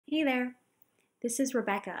Hey there, this is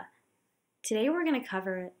Rebecca. Today we're going to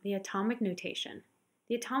cover the atomic notation.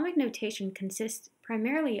 The atomic notation consists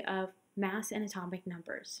primarily of mass and atomic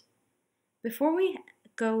numbers. Before we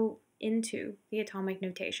go into the atomic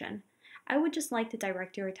notation, I would just like to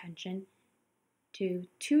direct your attention to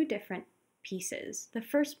two different pieces. The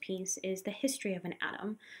first piece is the history of an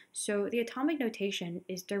atom. So the atomic notation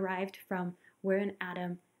is derived from where an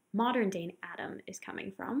atom, modern day atom, is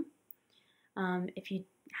coming from. If you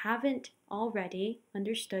haven't already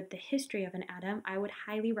understood the history of an atom, I would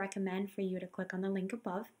highly recommend for you to click on the link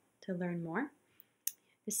above to learn more.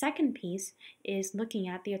 The second piece is looking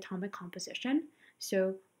at the atomic composition,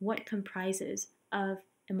 so what comprises of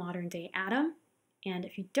a modern day atom, and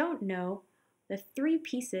if you don't know the three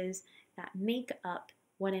pieces that make up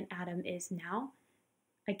what an atom is now,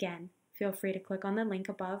 again, feel free to click on the link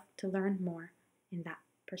above to learn more in that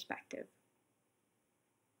perspective.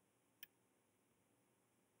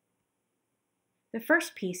 The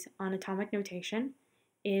first piece on atomic notation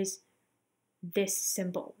is this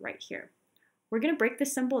symbol right here. We're going to break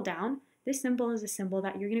this symbol down. This symbol is a symbol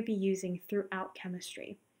that you're going to be using throughout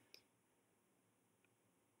chemistry.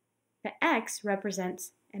 The X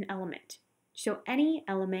represents an element. So any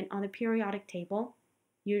element on the periodic table,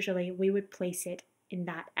 usually we would place it in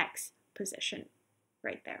that X position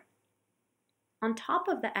right there. On top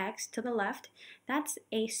of the X to the left, that's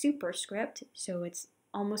a superscript, so it's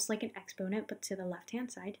almost like an exponent, but to the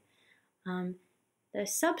left-hand side. The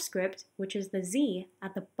subscript, which is the Z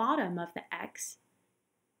at the bottom of the X,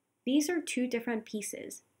 these are two different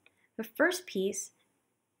pieces. The first piece,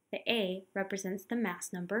 the A, represents the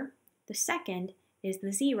mass number. The second is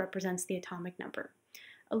the Z represents the atomic number.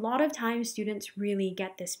 A lot of times students really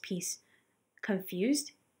get this piece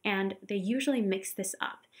confused, and they usually mix this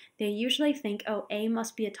up. They usually think, oh, A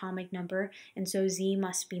must be atomic number, and so Z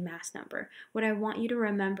must be mass number. What I want you to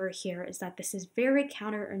remember here is that this is very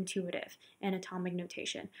counterintuitive in atomic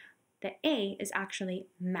notation. The A is actually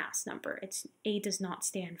mass number. A does not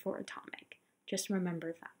stand for atomic. Just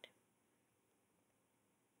remember that.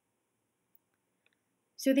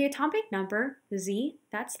 So the atomic number, the Z,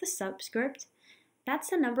 that's the subscript.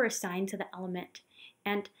 That's the number assigned to the element,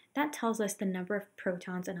 and that tells us the number of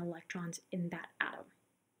protons and electrons in that atom.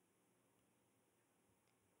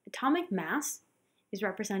 Atomic mass is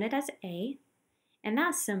represented as A, and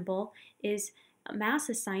that symbol is a mass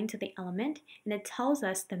assigned to the element, and it tells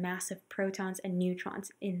us the mass of protons and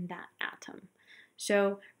neutrons in that atom.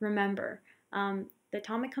 So remember, the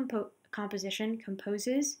atomic composition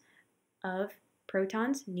composes of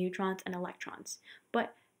protons, neutrons, and electrons,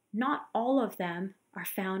 but not all of them are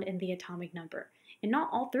found in the atomic number, and not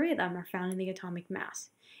all three of them are found in the atomic mass.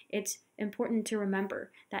 It's important to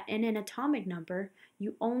remember that in an atomic number,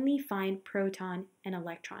 you only find proton and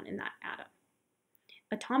electron in that atom.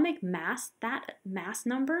 Atomic mass, that mass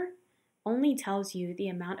number, only tells you the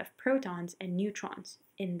amount of protons and neutrons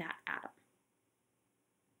in that atom.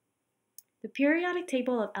 The periodic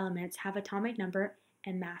table of elements have atomic number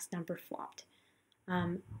and mass number flopped.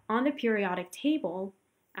 On the periodic table,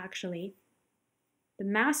 actually, the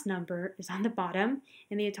mass number is on the bottom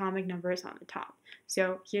and the atomic number is on the top.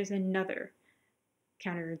 So here's another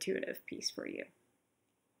counterintuitive piece for you.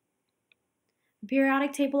 The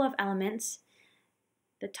periodic table of elements,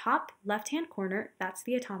 the top left-hand corner, that's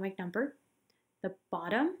the atomic number. The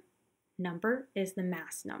bottom number is the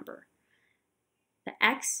mass number. The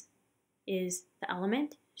X is the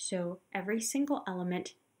element, so every single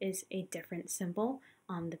element is a different symbol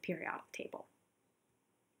on the periodic table.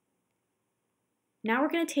 Now we're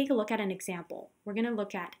going to take a look at an example. We're going to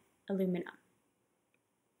look at aluminum.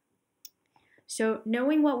 So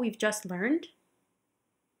knowing what we've just learned,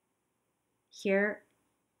 here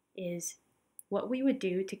is what we would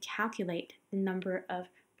do to calculate the number of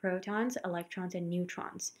protons, electrons, and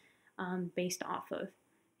neutrons based off of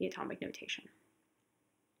the atomic notation.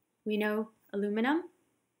 We know aluminum,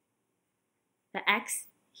 the X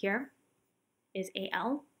here is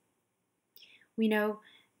Al. We know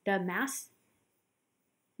the mass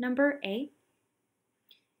number A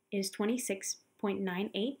is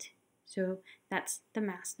 26.98, so that's the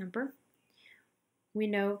mass number. We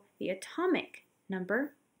know the atomic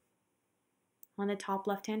number on the top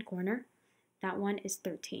left-hand corner, that one is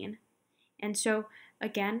 13. And so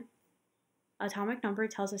again, atomic number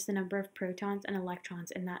tells us the number of protons and electrons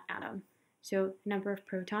in that atom. So number of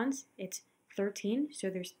protons, it's 13, so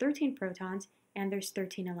there's 13 protons and there's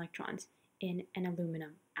 13 electrons in an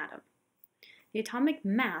aluminum atom. The atomic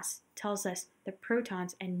mass tells us the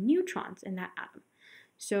protons and neutrons in that atom.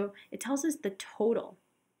 So it tells us the total,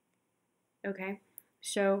 okay?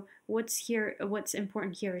 So what's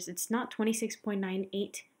important here is it's not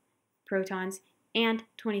 26.98 protons and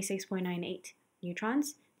 26.98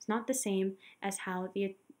 neutrons. It's not the same as how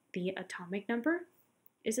the atomic number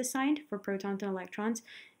is assigned for protons and electrons.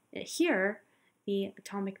 Here, the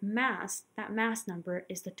atomic mass, that mass number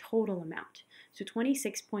is the total amount. So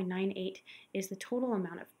 26.98 is the total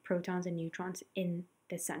amount of protons and neutrons in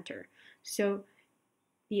the center. So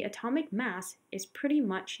the atomic mass is pretty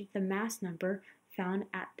much the mass number found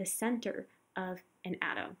at the center of an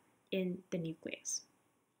atom in the nucleus.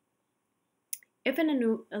 If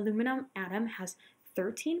an aluminum atom has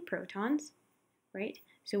 13 protons, right?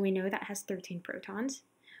 So we know that has 13 protons.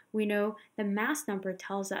 We know the mass number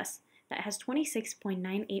tells us that it has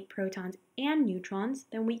 26.98 protons and neutrons.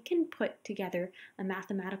 Then we can put together a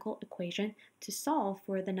mathematical equation to solve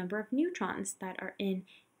for the number of neutrons that are in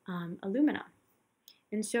aluminum.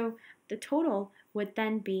 And so the total would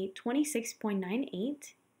then be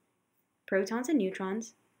 26.98 protons and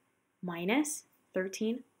neutrons minus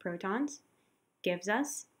 13 protons gives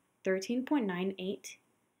us 13.98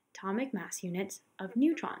 atomic mass units of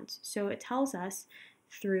neutrons. So it tells us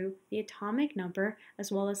through the atomic number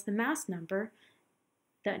as well as the mass number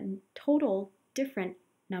the total different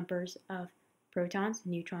numbers of protons,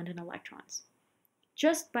 neutrons, and electrons.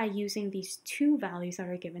 Just by using these two values that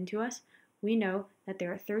are given to us, we know that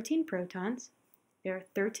there are 13 protons, there are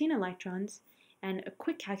 13 electrons, and a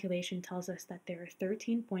quick calculation tells us that there are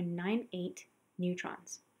 13.98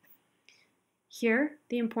 neutrons. Here,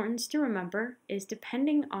 the importance to remember is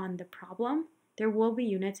depending on the problem, there will be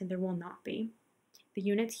units and there will not be. The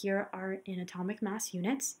units here are in atomic mass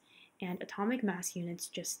units, and atomic mass units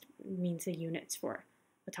just means the units for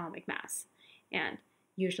atomic mass. And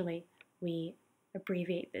usually we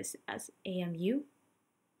abbreviate this as AMU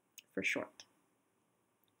for short.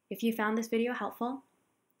 If you found this video helpful,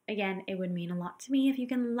 again, it would mean a lot to me if you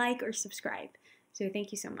can like or subscribe. So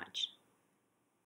thank you so much.